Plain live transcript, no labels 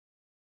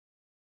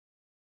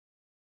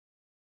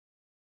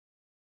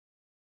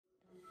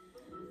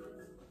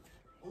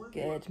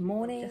Good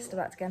morning. Just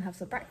about to go and have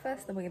some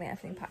breakfast, then we're gonna get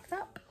everything packed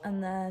up,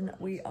 and then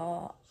we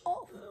are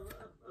off.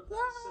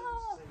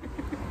 Ah!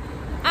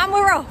 And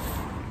we're off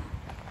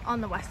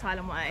on the West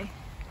Highland Way.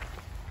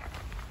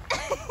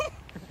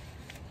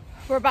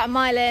 We're about a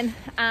mile in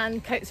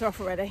and coats are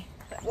off already.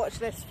 Watch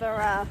this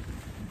for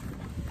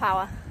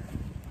power.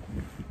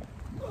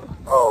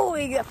 Oh,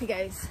 up he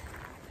goes.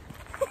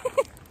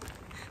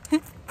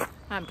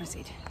 And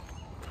proceed.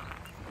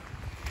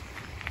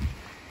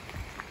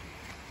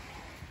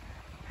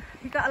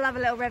 You've got to love a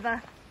little river.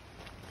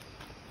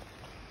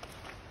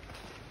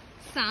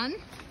 Sun.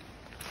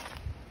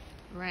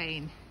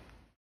 Rain.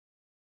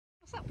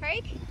 What's up,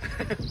 Craig?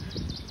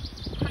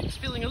 It's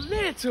feeling a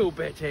little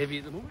bit heavy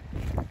at the moment.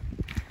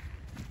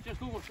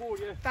 Just over 4,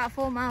 yeah. About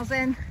 4 miles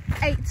in.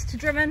 8 to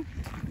Drummond.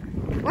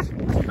 What?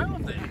 What's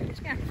around there?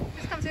 Yeah,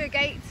 just come to a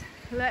gate.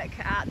 Look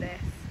at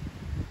this.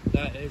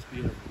 That is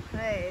beautiful.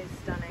 That is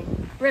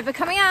stunning. River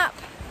coming up.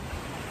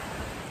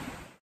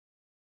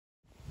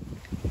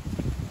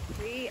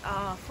 We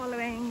are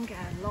following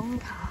a long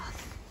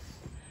path.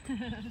 Oh,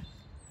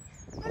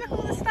 look at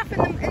all the stuff in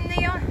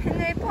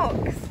the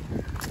box.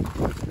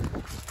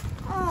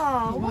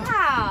 Oh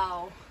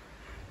wow!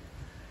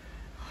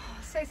 Oh,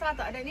 so sad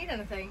that I don't need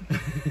anything.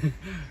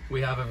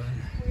 We have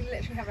everything. We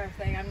literally have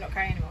everything. I'm not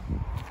carrying anymore.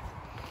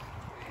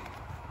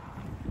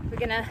 We're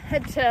gonna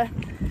head to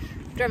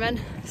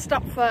Drummond,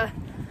 stop for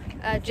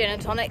gin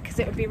and tonic because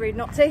it would be rude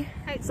not to.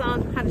 Coats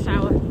on, had a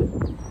shower.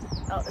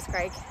 Oh, there's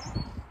Craig.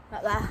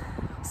 Up there,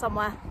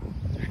 somewhere.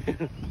 It's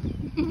really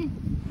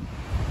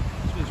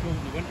small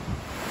in the winter.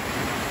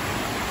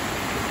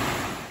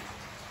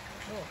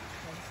 Oh,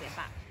 I can see it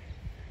back.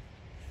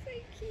 So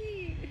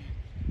cute.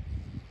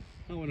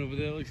 That one over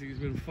there looks like he's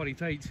been furry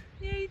tight.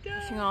 Yeah, he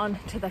does. Pushing on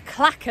to the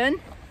Clachan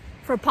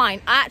for a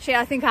pint. Actually,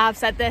 I think I have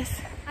said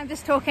this. I'm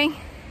just talking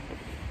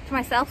to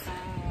myself.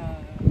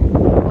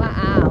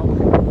 Wow.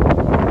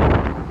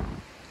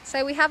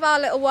 So we have our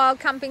little wild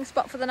camping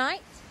spot for the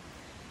night.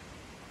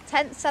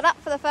 Tent set up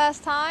for the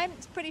first time.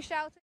 It's pretty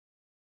sheltered.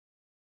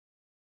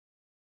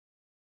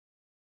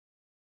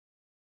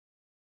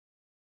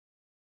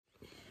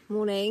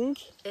 Morning.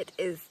 It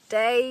is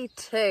day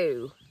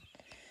 2.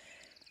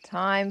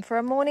 Time for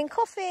a morning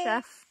coffee.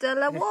 Chef de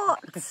la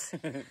what?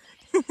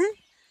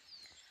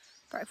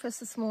 Breakfast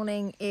this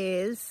morning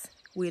is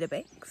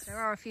Weetabix. There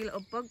are a few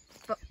little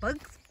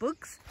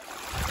bugs.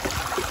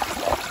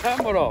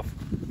 Camera off.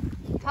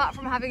 Apart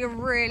from having a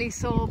really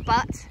sore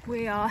butt,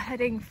 we are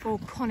heading for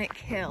Chronic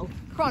Hill.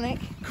 Chronic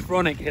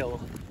Hill.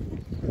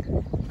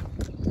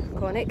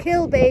 Chronic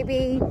Hill,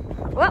 baby.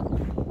 Well,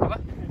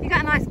 you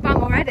got a nice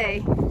bum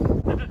already.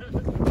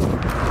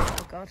 Oh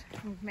God,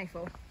 may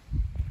fall.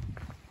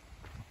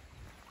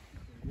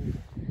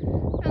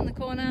 Round the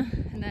corner,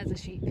 and there's a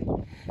sheep.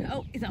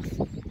 Oh, he's off.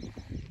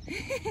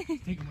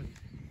 Take him with you.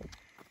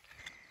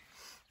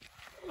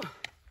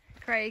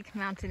 Craig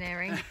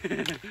mountaineering.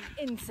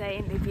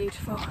 Insanely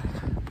beautiful.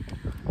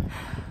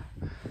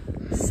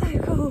 So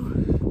cool.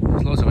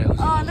 There's lots of whales.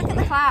 Oh, look at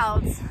the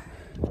clouds.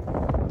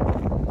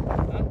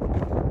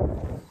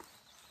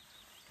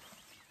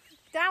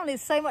 Down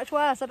is so much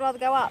worse. I'd rather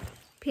go up.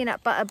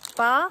 Peanut butter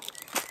bar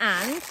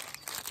and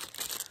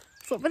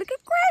salt vinegar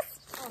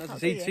crisps. That's some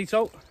sea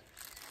salt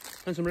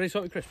and some really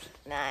salty crisps.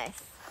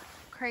 Nice.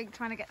 Craig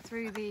trying to get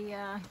through the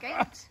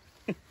gate.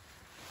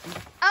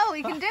 Oh,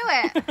 he can do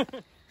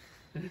it.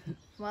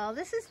 Well,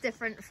 this is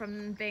different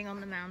from being on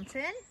the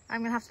mountain.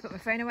 I'm gonna have to put my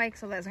phone away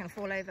because otherwise I'm gonna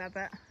fall over,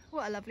 but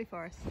what a lovely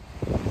forest.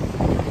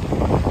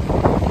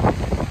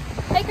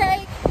 Hey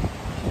Craig!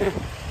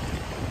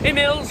 Hey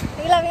Mills!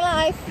 Are you loving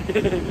life?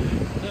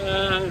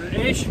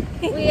 Ish.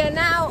 We are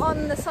now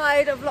on the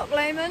side of Loch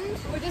Lomond.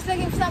 We're just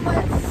looking for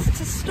somewhere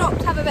to stop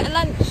to have a bit of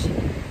lunch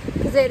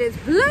because it is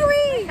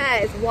blowy. Yeah,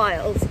 it's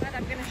wild. And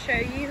I'm gonna show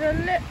you the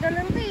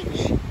little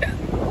beach.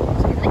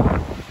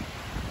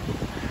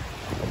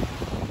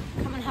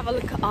 Have a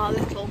look at our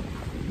little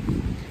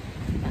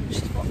lunch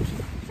spot.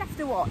 Chef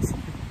de what?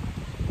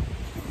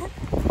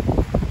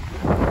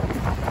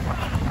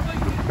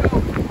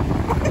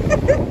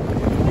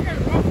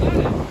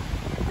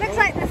 Looks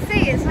like the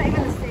sea, it's not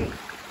even the sea.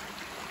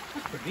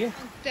 That's pretty, yeah.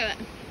 Let's do it.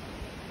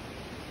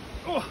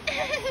 Oh,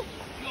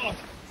 God.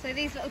 So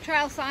these little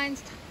trail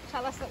signs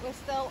tell us that we're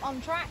still on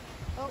track.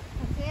 Oh,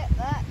 I see it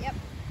there, yep.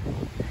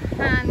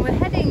 And we're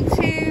heading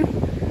to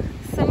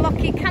some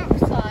lucky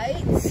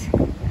campsites.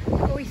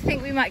 We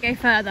think we might go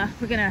further.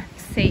 We're gonna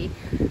see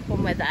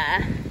when we're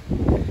there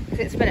because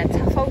it's been a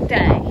tough old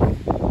day.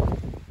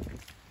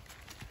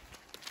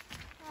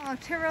 Oh,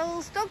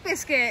 Tyrrell's dog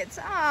biscuits.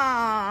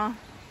 Ah,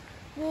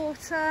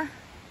 water.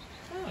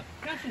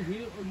 Cash in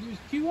here or use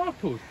QR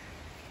code.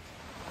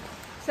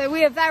 So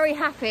we are very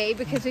happy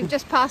because we've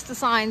just passed a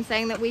sign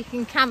saying that we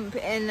can camp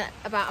in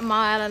about 1.25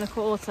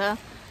 miles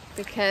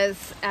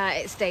because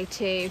it's day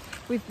 2.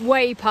 We've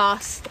way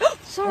past.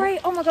 Sorry.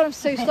 Oh my God, I'm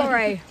so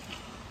sorry.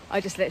 I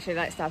just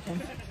literally stabbed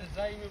him.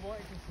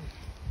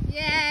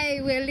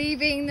 Yay, we're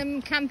leaving the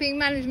camping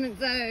management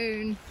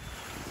zone.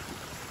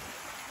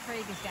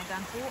 Craig is going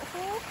down to the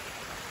waterfall.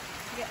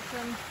 to get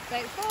some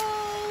boat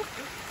falls.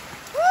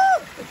 Woo!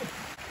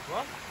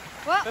 What?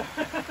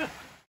 What?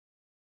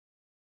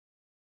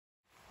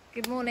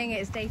 Good morning,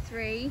 it's day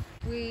 3.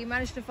 We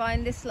managed to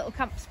find this little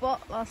camp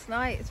spot last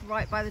night. It's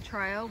right by the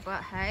trail,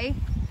 but hey.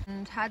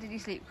 And how did you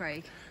sleep,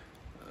 Craig?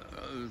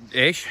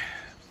 Ish.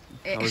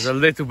 I was a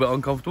little bit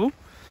uncomfortable.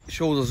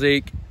 Shoulders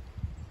ache,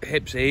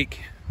 hips ache,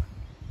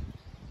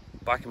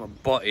 back of my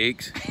butt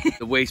aches,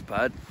 the waist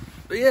pad.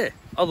 But yeah,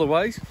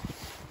 otherwise,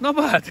 not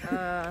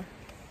bad.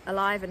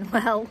 Alive and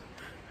well.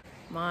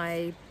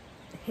 My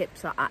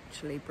hips are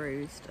actually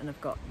bruised and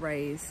I've got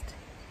raised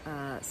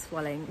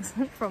swellings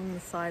from the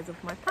sides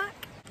of my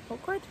pack.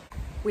 Awkward.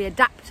 We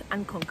adapt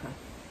and conquer.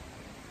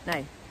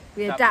 No,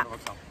 we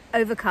adapt,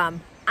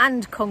 overcome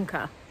and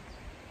conquer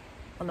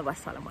on the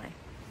West Highland Way.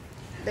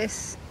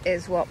 This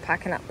is what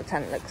packing up the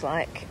tent looks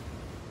like.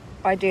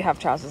 I do have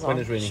trousers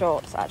on,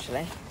 shorts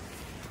actually.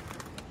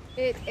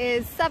 It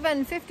is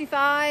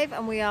 7:55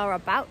 and we are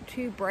about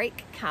to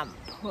break camp.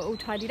 We're all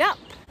tidied up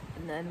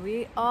and then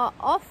we are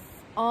off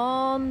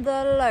on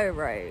the low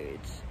road.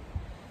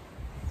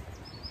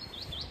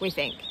 We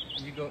think.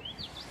 You got...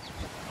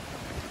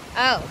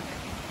 Oh.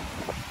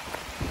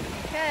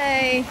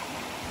 Okay.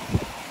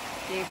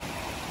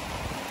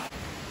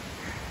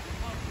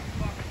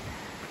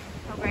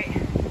 Oh great.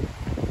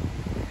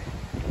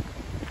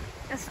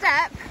 A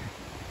step.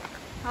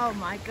 Oh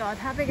my god,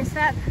 how big a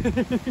step?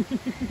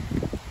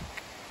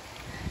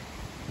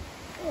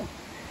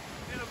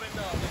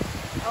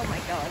 Oh my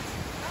god.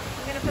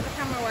 I'm going to put the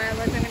camera away,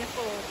 otherwise I'm going to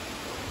fall.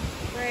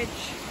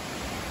 Bridge.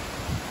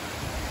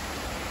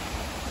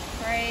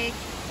 Break.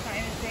 Can't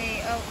even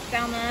see. Oh,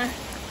 down there.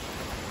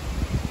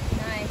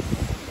 Nice.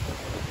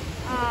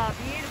 Ah,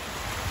 beautiful.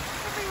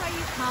 Everywhere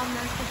you come,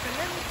 there's just a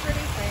little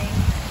pretty thing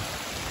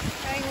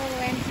going all the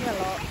way into the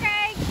lock.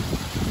 Okay.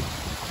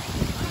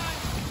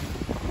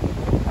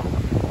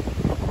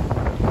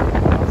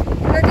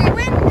 Bloody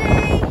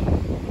windy.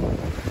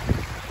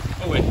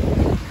 Oh wait.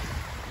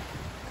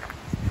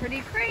 It's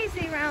pretty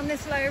crazy around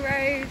this low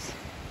road.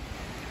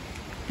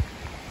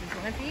 This is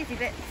one of the easy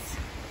bits.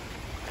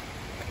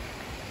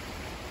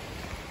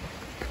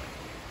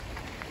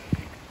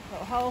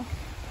 Little hole.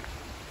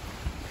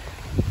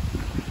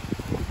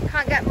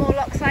 Can't get more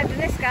lockside than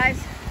this, guys.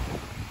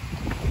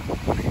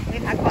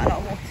 We've had quite a lot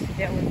of water to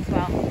deal with as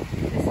well.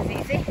 This is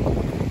easy.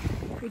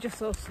 We just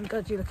saw some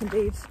dodgy looking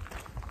dudes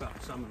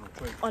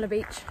on a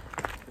beach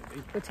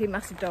with 2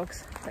 massive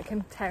dogs that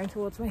came tearing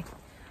towards me.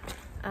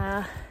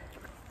 Yeah.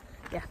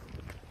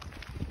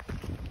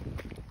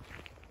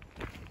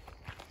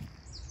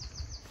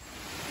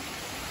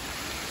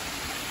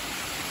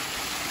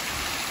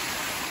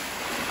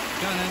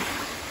 Go on then.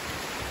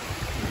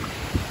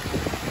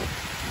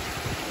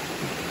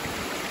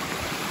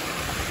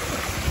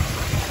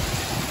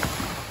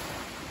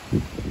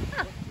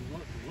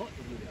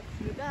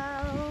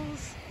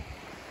 Bluebells.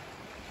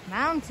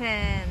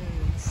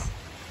 Mountains.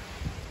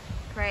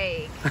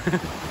 Craig.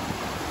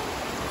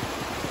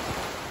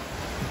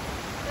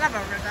 Love a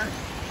river.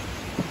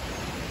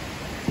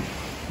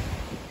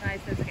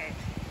 Nice, there's a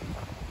gate.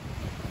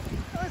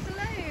 Oh, it's a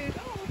load.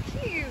 Oh,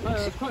 cute.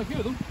 There's quite a few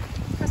of them.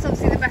 That's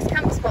obviously the best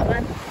camp spot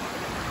then.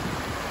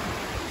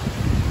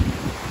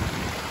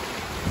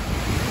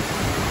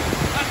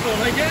 That's all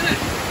they get, isn't it?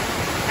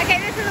 Okay,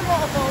 this is a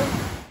waterfall.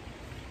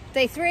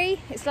 Day 3,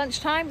 it's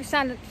lunchtime. We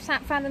found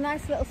a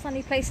nice little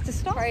sunny place to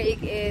stop.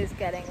 Craig is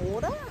getting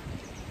water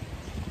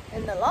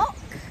in the lock.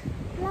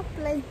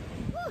 Lovely.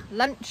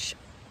 Lunch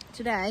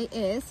today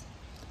is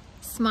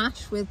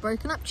smash with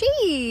broken up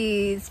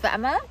cheese for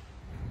Emma.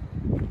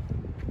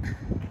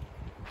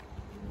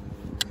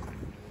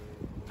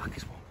 Fuck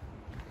is one.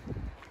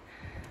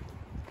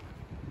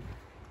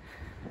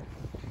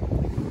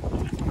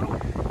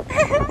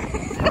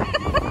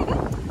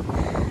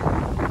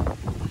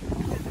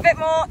 A bit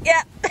more,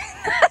 yeah.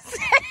 That's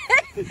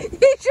it.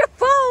 Use your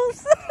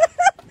pulse.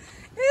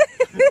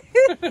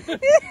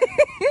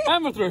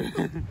 Hammer through.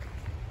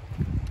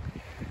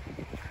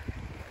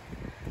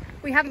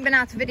 We haven't been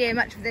able to video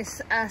much of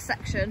this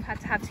section. Had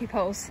to have 2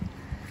 poles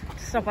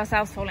to stop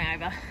ourselves falling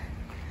over.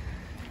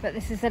 But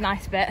this is a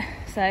nice bit.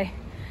 So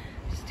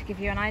just to give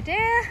you an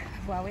idea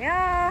of where we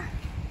are.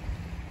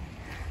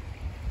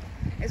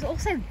 It's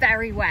also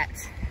very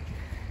wet,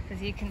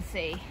 as you can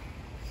see.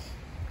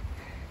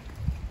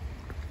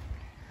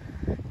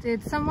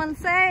 Did someone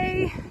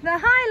say the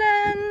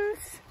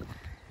Highlands?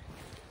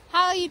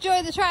 How are you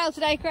enjoying the trail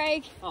today,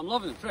 Craig? I'm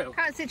loving the trail.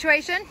 Current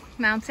situation,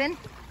 mountain,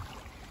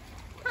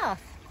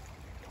 path.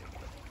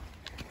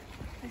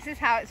 This is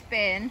how it's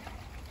been.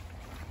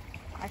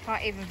 I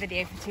can't even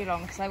video for too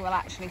long because I will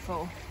actually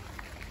fall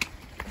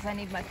because I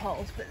need my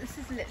poles, but this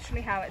is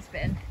literally how it's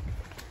been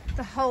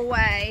the whole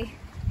way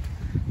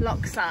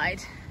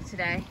lockside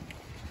today.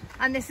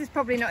 And this is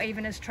probably not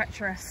even as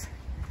treacherous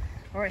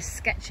or as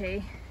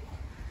sketchy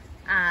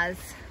as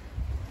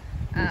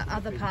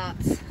other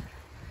parts,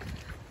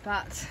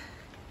 but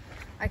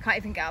I can't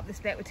even get up this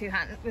bit with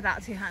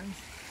without two hands.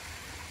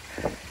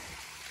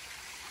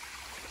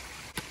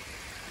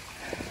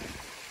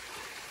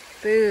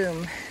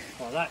 Boom.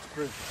 Oh, that's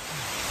proof.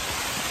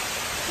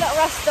 Little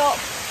rest stop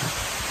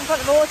in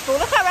front of a waterfall.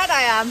 Look how red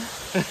I am.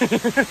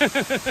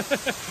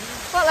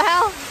 What the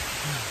hell?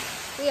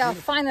 We are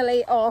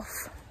finally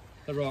off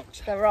The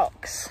rocks. the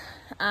rocks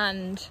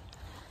and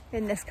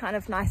in this kind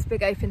of nice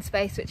big open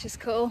space, which is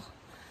cool.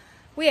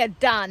 We are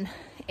done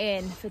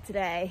in for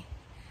today.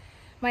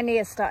 My knee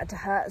has started to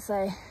hurt,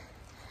 so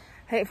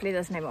hopefully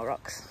there's no more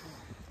rocks.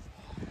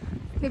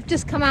 We've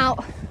just come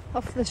out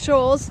off the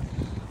shores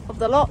of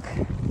the loch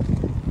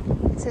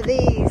to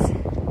these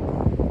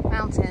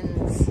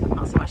mountains.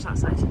 Not so much that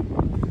side.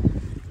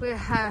 We're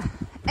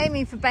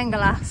aiming for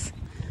Bengalas,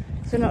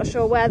 so we're not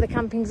sure where the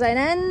camping zone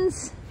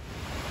ends.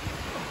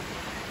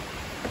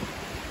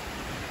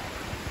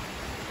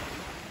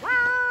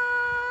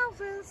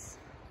 Wowzers!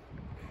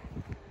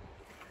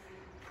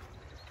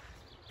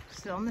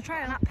 Still on the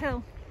trail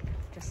uphill.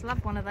 Just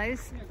love one of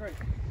those. Yeah, great.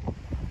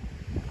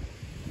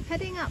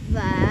 Heading up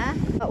there,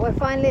 but we're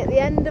finally at the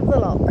end of the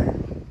loch.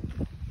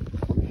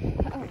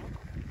 Oh.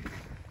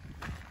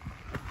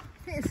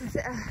 I think this is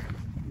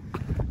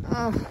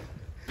oh,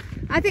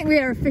 I think we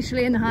are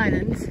officially in the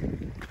Highlands,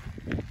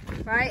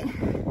 right?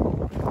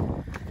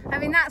 I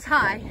mean, that's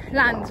high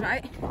lands,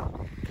 right?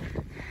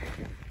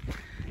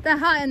 They're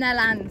high in their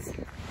lands.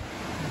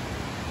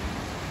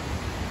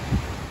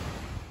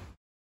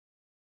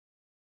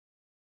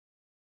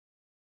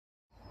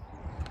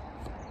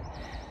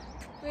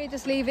 We're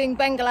just leaving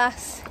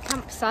Bengalas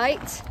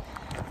campsite,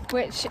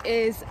 which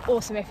is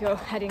awesome if you're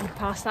heading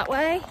past that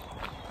way.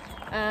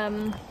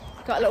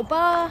 Got a little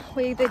bar,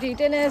 they do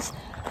dinners,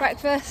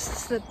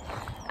 breakfasts, the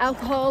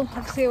alcohol,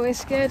 obviously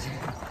always good.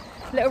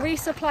 Little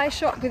resupply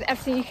shop with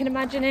everything you can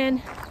imagine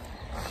in.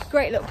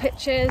 Great little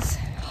pictures,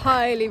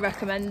 highly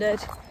recommended.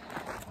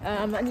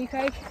 And you,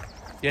 Craig?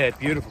 Yeah,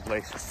 beautiful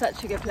place.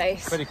 Such a good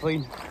place. Very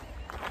clean.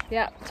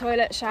 Yep,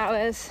 toilet,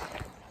 showers.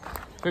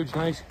 Food's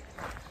nice.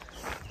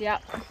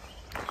 Yep.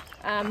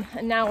 And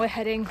now we're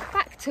heading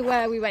back to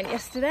where we went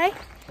yesterday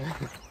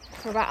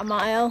for about a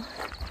mile,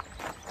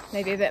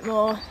 maybe a bit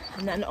more,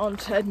 and then on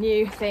to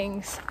new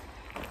things.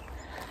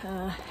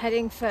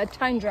 Heading for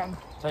Time Drum.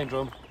 Time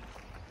drum.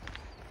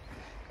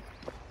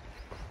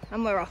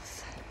 And we're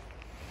off.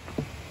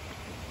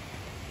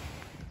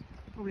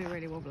 Probably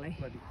really wobbly.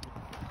 Ready.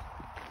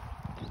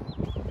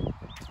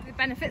 The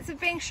benefits of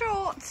being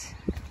short.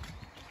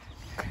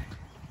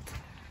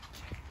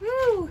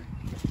 Woo!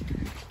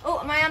 Oh,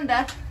 am I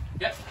under?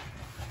 Yep.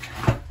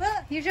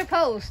 Use your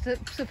poles to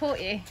support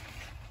you.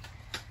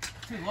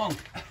 Too long.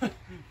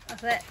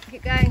 That's it.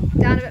 Keep going.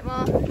 Down a bit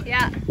more.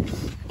 Yeah.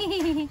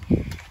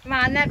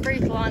 Man, they're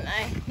brutal, aren't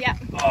they? Yep.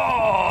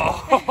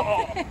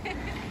 Oh!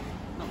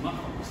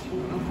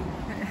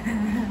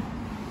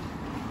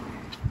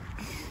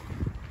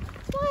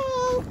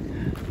 Smile.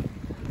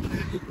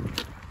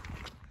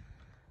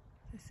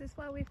 This is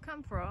where we've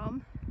come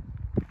from.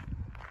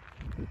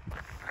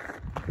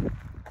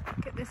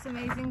 Look at this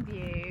amazing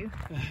view.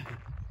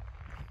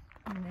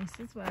 And this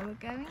is where we're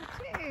going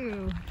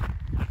to.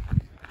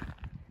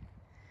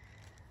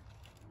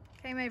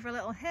 Came over a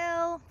little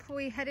hill before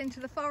we head into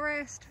the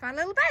forest. Found a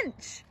little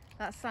bench.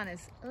 That sun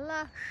is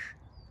lush.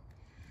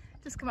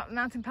 Just come up the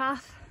mountain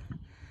path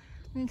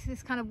into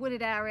this kind of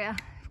wooded area.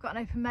 We've got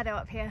an open meadow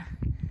up here.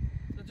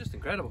 They're just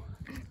incredible.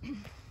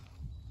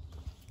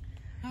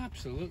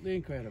 Absolutely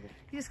incredible.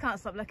 You just can't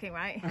stop looking,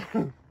 right?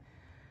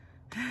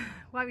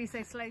 Why were you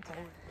so slow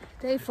today?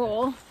 Day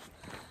 4,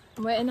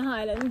 and we're in the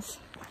Highlands.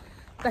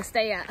 Best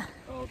day yet.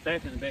 Oh,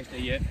 definitely the best day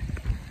yet.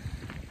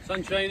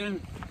 Sun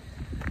shining,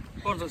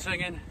 birds are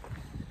singing,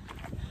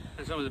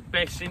 and some of the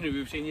best scenery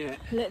we've seen yet.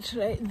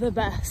 Literally the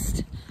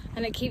best,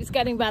 and it keeps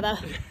getting better.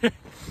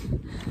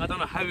 I don't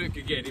know how it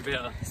could get any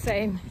better.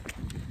 Same.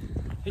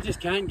 It just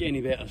can't get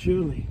any better,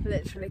 surely.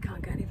 Literally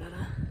can't get any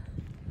better.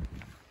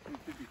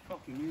 It could be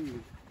fucking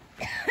moving.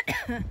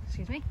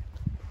 Excuse me.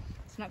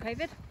 It's not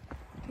COVID.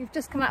 We've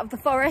just come out of the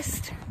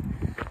forest,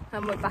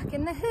 and we're back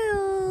in the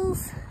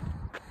hills.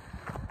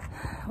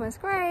 Where's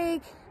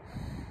Greg?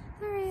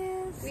 There he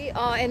is. We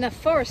are in a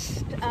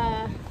forest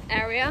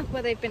area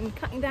where they've been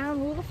cutting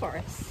down all the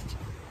forest.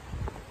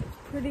 It's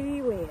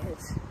pretty weird.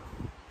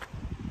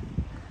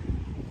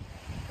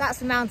 That's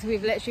the mountain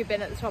we've literally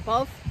been at the top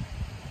of,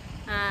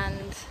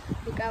 and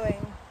we're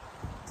going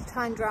to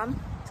Time Drum,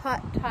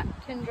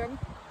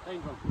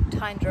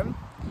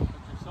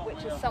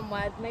 which is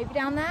somewhere maybe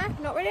down there.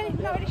 Not really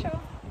sure.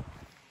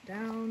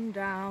 Down,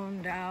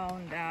 down,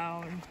 down,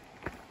 down.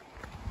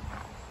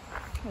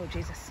 Oh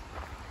Jesus!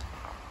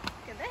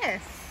 Look at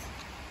this.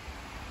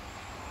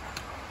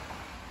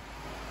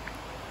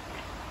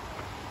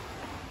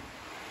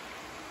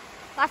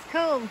 That's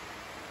cool.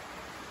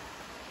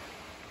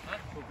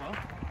 That's so far.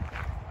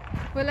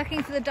 We're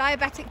looking for the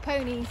diabetic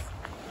ponies.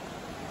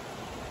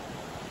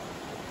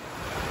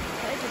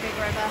 There's a big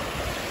river.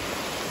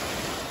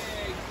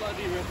 Big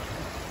bloody river.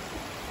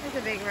 There's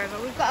a big river.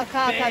 We've got a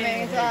car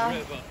coming as well.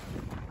 River.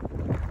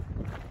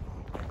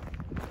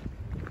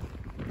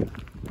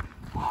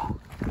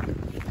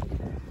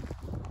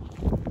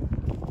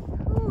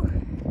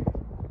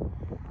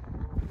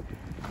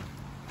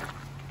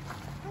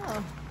 Oh.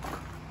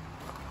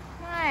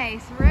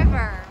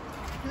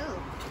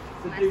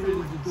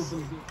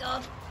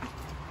 God.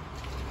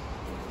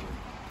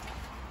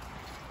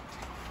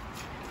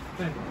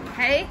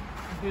 Hey?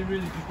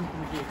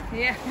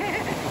 Yeah.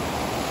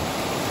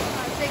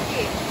 Oh, it's so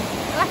cute.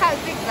 I like how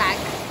it's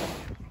zigzags.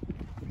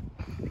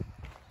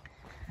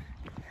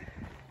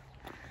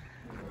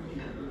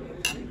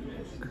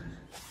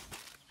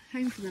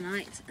 Home for the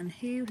night, and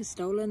who has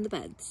stolen the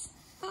beds?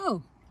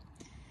 Oh,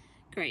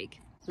 Craig.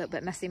 A little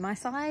bit messy my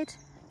side,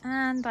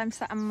 and I'm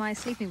sat on my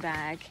sleeping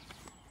bag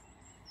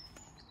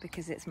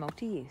because it's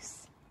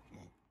multi-use.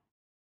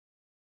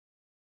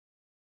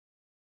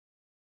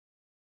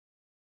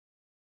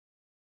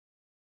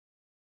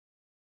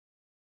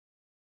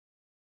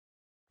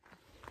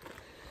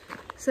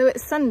 So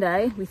it's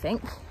Sunday, we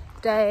think,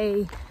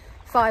 day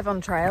 5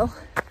 on trail,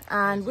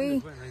 and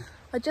we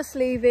are just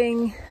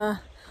leaving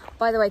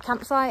by the way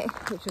campsite,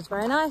 which was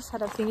very nice,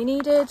 had everything you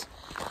needed.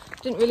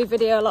 Didn't really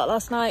video a lot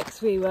last night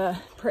because we were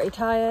pretty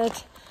tired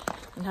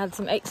and had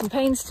some aches and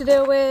pains to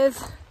deal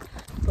with,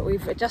 but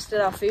we've adjusted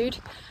our food,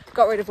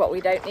 got rid of what we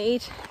don't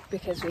need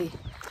because we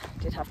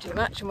did have too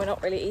much and we're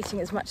not really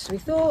eating as much as we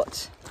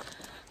thought,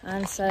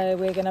 and so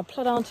we're going to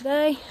plod on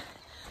today.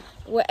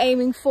 We're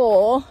aiming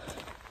for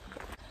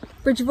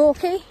Bridge of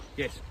Orkney,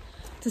 yes,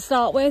 to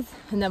start with,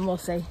 and then we'll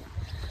see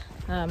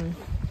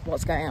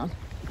what's going on.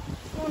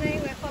 This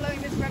morning we're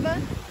following this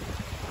river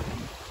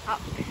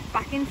up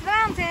back into the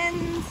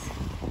mountains.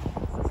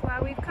 This is where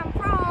we've come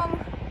from.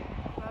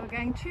 Where we're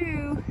going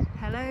to.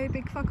 Hello,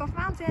 big fuck off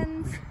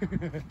mountains.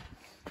 It's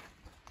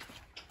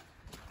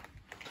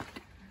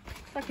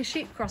like a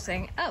sheep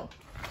crossing. Oh.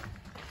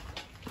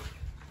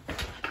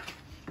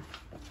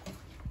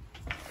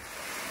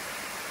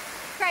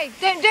 Craig,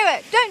 don't do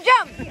it! Don't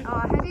jump! We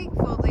are heading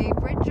for the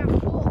Bridge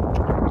of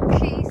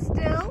Orkney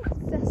still.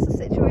 That's the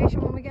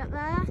situation when we get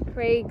there.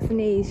 Craig's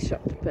knees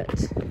shot a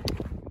bit.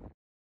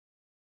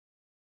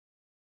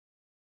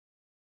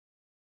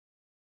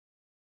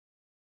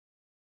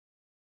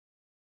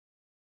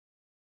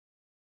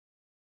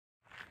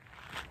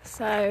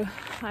 So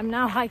I'm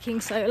now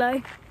hiking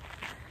solo.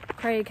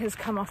 Craig has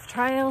come off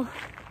trail.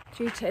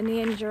 Due to a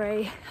knee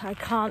injury, I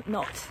can't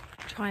not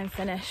try and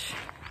finish.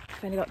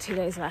 I've only got 2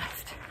 days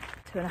left,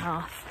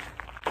 2.5.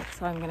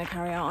 So I'm gonna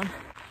carry on.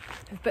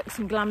 I've booked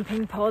some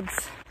glamping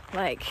pods,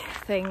 like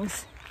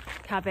things,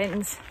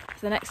 cabins,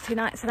 for the next 2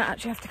 nights. I don't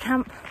actually have to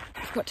camp.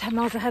 We've got 10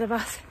 miles ahead of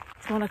us.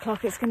 It's 1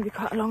 o'clock, it's gonna be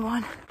quite a long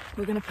one.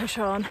 We're gonna push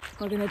on,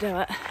 we're gonna do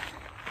it.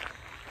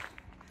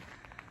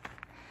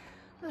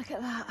 Look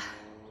at that.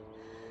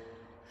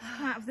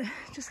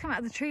 Just come out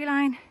of the tree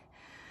line.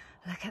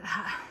 Look at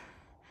that.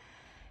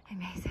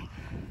 Amazing.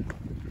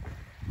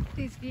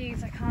 These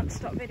views I can't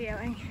stop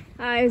videoing.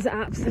 That is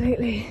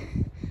absolutely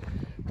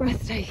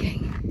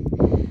breathtaking.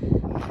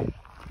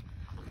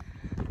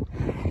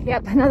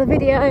 Yep, another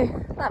video.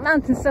 That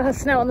mountain still has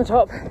snow on the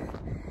top.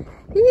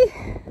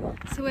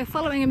 So we're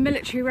following a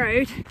military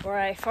road, or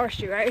a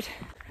forestry road.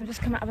 I've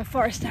just come out of a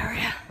forest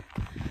area,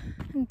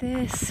 and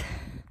this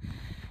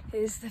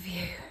is the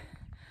view.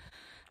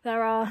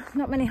 There are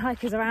not many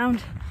hikers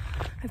around.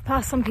 I've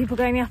passed some people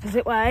going the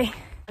opposite way.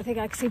 I think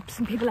I can see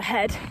some people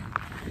ahead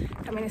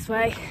coming this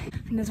way,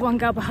 and there's one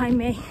girl behind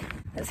me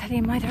that's heading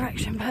in my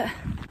direction, but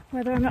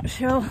whether I'm not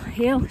sure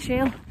she'll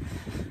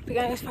be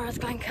going as far as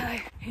Glencoe,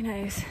 who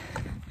knows.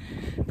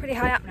 Pretty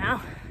high up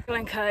now.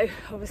 Glencoe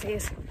obviously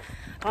is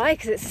high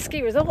because it's a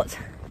ski resort.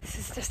 This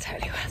is just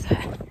totally worth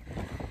it.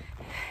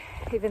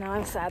 Even though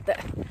I'm sad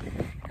that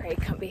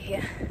Craig can't be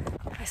here.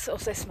 I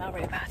also smell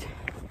really bad,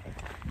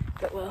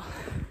 but we'll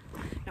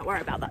not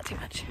worry about that too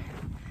much.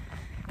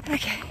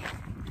 Okay,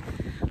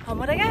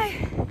 onward I go.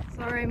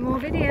 Sorry, more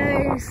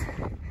videos.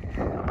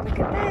 Look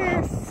at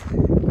this.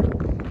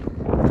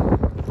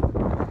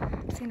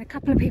 I've seen a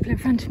couple of people in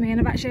front of me and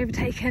I've actually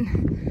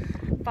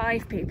overtaken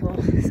 5 people.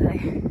 So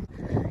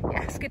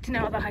yeah, it's good to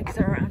know other hikers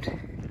are around.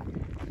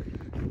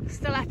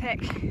 Still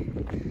epic. I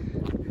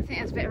think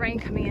there's a bit of rain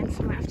coming in,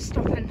 so I might have to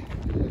stop and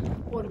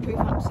waterproof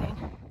up soon.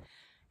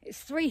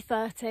 It's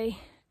 3:30.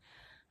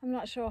 I'm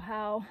not sure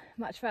how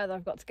much further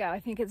I've got to go. I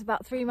think it's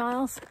about 3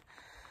 miles.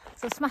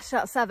 So I smashed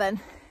out 7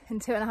 in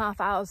 2.5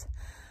 hours.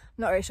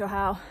 I'm not really sure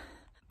how.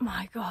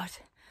 My God,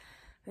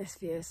 this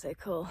view is so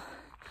cool.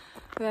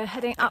 We're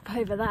heading up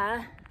over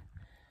there,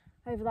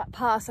 over that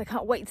pass. I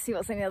can't wait to see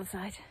what's on the other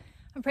side.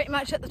 I'm pretty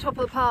much at the top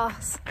of the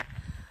pass.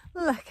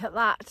 Look at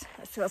that.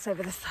 Let's see what's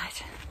over this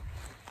side.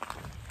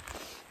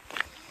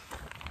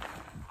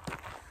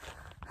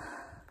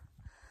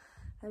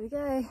 There we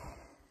go.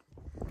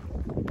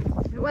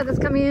 The weather's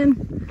coming in.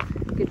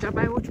 Good job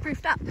I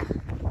waterproofed up.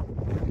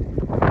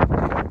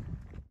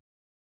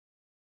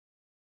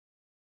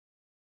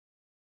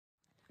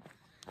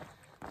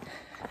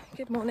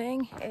 Good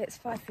morning, it's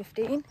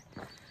 5:15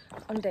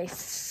 on day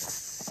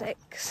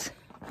 6.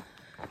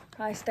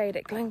 I stayed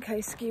at Glencoe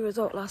Ski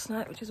Resort last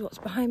night, which is what's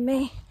behind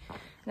me,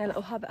 in a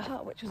little hobbit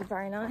hut, which was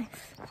very nice.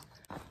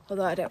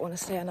 Although I don't want to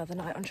stay another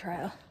night on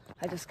trail.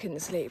 I just couldn't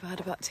sleep. I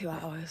had about 2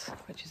 hours,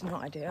 which is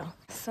not ideal.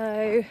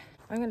 So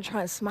I'm going to try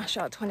and smash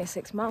out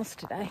 26 miles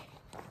today,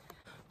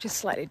 which is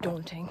slightly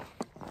daunting.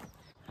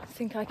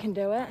 think I can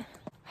do it.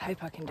 I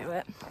hope I can do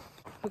it.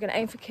 We're going to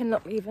aim for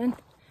Kinlochleven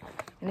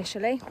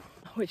initially,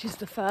 which is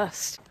the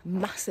first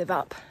massive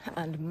up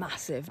and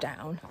massive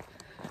down.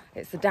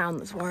 It's the down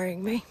that's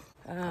worrying me,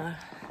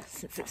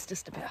 since it's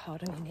just a bit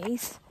hard on your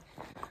knees.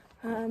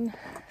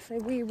 So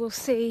we will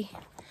see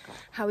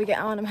how we get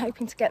on. I'm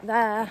hoping to get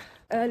there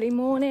early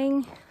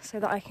morning so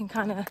that I can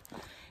kind of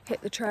hit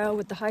the trail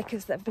with the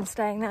hikers that have been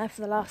staying there for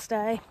the last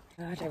day.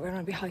 I don't really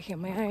want to be hiking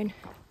on my own.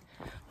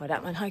 Well, I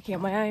don't mind hiking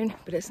on my own,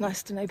 but it's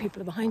nice to know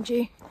people are behind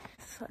you.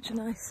 Such a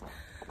nice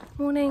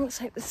morning. Let's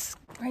hope this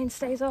rain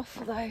stays off,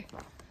 although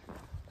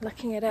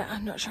looking at it,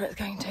 I'm not sure it's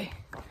going to.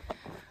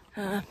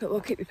 But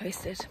we'll keep you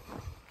posted.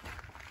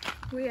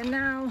 We are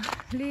now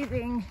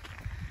leaving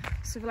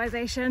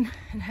civilization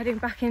and heading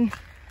back in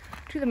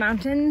to the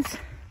mountains.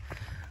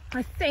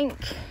 I think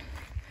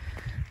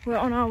we're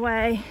on our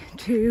way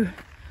to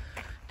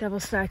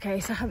Devil's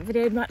Staircase. I haven't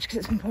videoed much because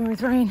it's been pouring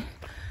with rain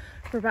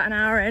for about an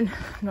hour in.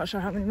 I'm not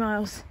sure how many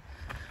miles,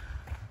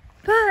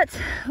 but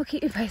we'll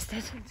keep you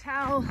posted. You can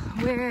tell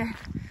we're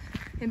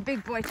in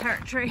big boy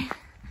territory.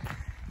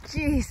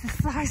 Jeez, the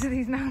size of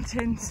these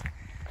mountains.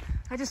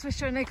 I just wish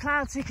there were no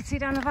clouds so you could see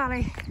down the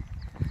valley.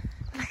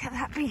 Look at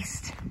that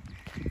beast.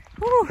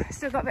 Ooh,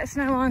 still got a bit of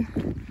snow on.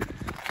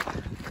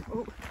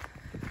 Ooh.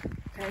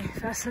 Okay,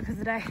 first slip of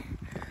the day.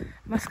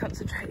 Must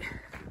concentrate.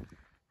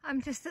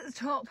 I'm just at the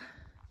top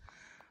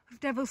of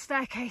Devil's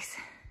Staircase,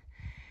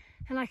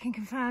 and I can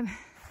confirm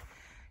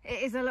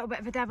it is a little bit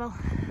of a devil.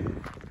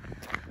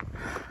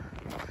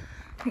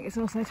 I think it's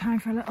also time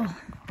for a little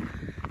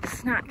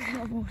snack. A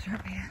lot of water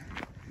up here.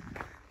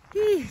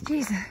 Yee,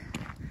 Jesus.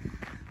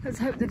 Let's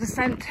hope the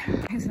descent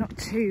is not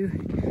too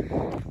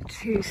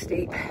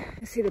steep.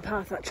 You see the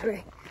path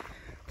actually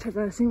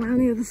traversing around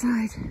the other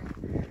side.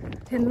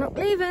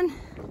 Kinlochleven.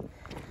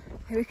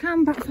 Here we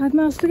come, about 5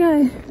 miles to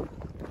go.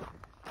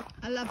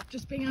 I love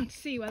just being able to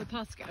see where the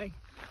path's going.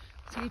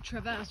 So you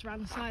traverse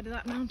around the side of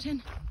that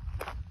mountain.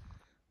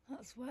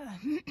 That's where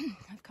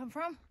I've come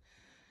from.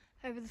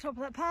 Over the top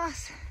of that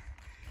pass.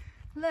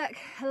 Look,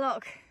 a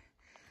lock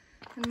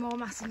and more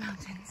massive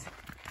mountains.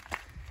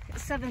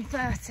 It's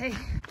 7:30.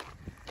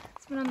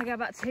 It's been on the go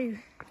about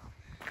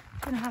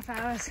 2.5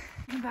 hours.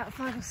 I'm about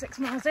 5 or 6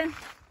 miles in.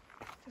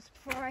 Just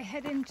before I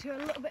head into a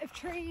little bit of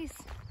trees.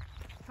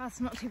 Path's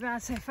not too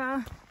bad so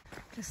far.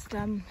 Just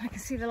I can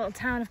see the little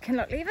town of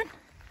Kinlochleven.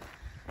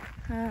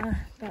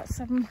 About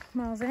 7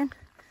 miles in,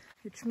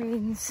 which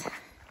means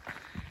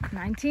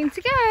 19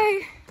 to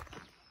go.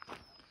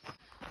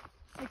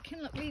 So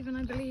Kinlochleven,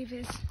 I believe,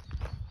 is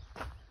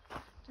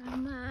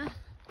down there.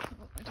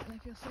 Oh, I don't know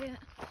if you'll see it.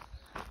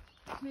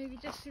 Maybe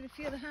just see a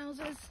few of the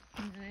houses.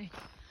 No,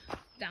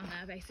 down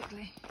there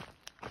basically.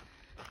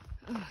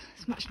 Oh,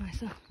 it's much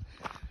nicer.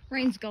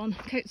 Rain's gone,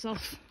 coat's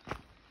off.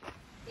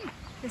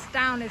 This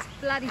down is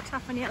bloody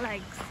tough on your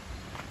legs.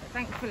 But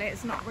thankfully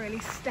it's not really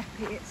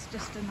steppy, it's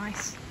just a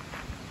nice,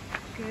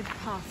 good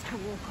path to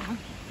walk on.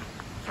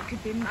 It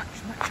could be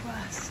much, much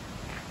worse.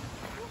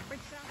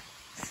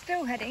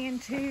 Still heading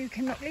into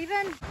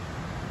Kinlochleven.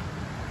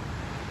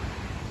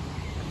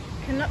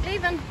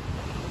 Kinlochleven.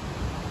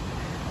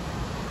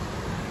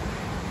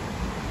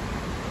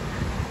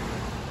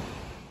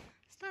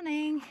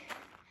 Stunning.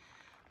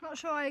 Not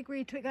sure I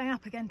agreed to it going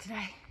up again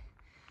today.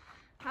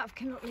 Out of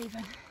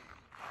Kinlochleven.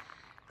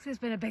 Because it's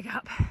been a big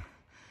up.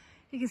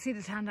 You can see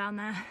the town down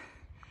there.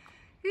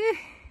 Whew.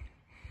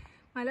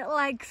 My little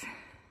legs.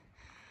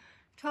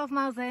 12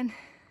 miles in.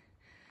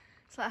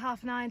 It's like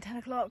 9:30, 10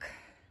 o'clock.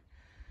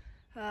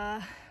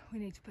 We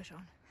need to push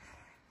on.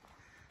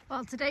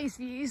 Well, today's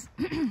views,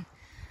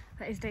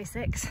 that is day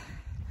 6,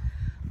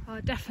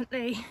 are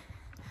definitely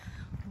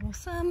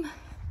awesome.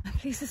 I'm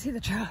pleased to see the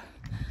trail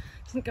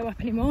doesn't go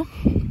up anymore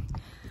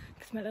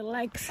because my little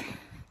legs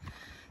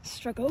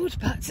struggled,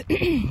 but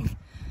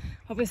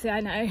obviously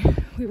I know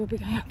we will be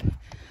going up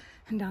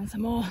and down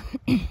some more.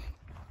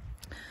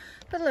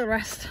 But a little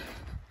rest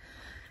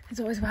is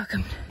always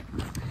welcome.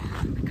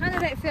 I kind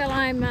of don't feel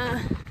I'm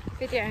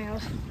videoing or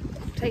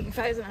taking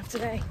photos enough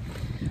today.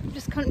 I'm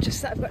just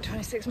conscious that I've got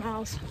 26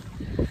 miles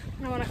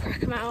and I want to crack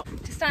them out.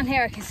 Just down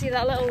here I can see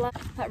that little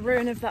that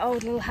ruin of that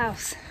old little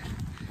house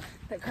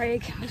that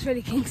Craig was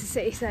really keen to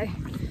see, so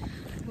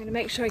I'm going to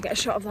make sure I get a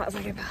shot of that as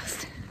I go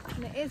past.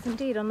 And it is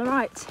indeed on the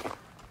right.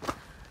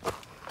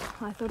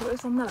 I thought it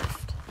was on the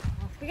left.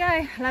 Off we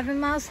go, 11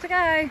 miles to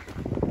go.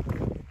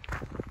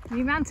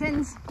 New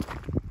mountains.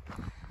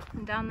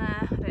 And down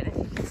there, I don't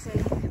know if you can see,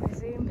 can I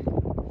zoom?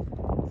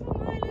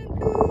 Some island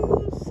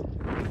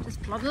goose.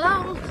 Just plod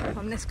along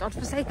on this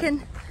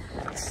godforsaken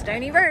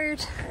stony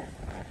road.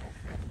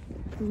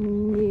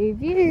 New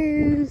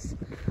views.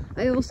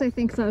 I also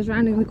think as I was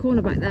rounding the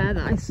corner back there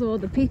that I saw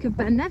the peak of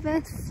Ben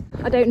Nevis.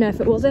 I don't know if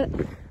it was it.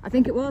 I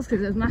think it was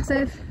because it was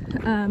massive.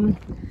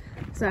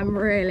 So I'm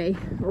really,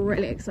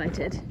 really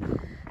excited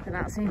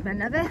about seeing Ben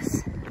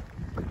Nevis.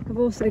 I've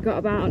also got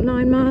about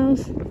 9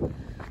 miles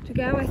to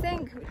go, I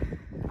think.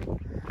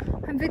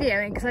 I'm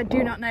videoing because I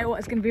do not know what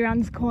is going to be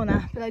around this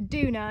corner, but I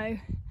do know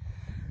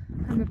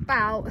I'm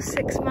about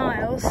 6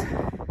 miles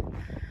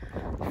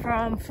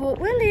from Fort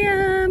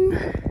William.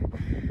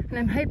 And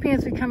I'm hoping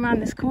as we come around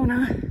this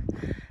corner,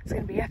 it's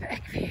going to be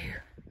epic view.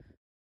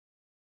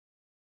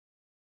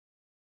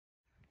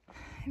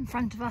 In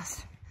front of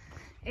us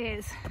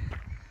is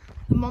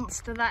the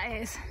monster that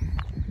is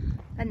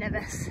a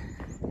Nevis.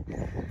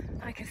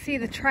 I can see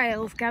the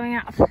trails going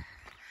up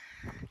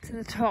to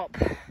the top.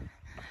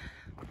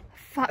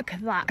 Fuck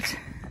that.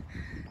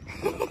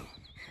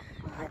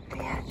 What the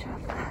actual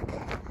fuck?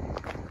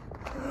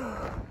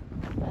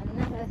 The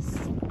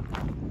Nevis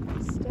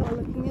still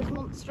looking as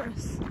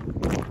monstrous.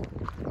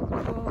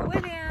 Fort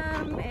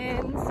William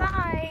in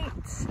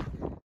sight.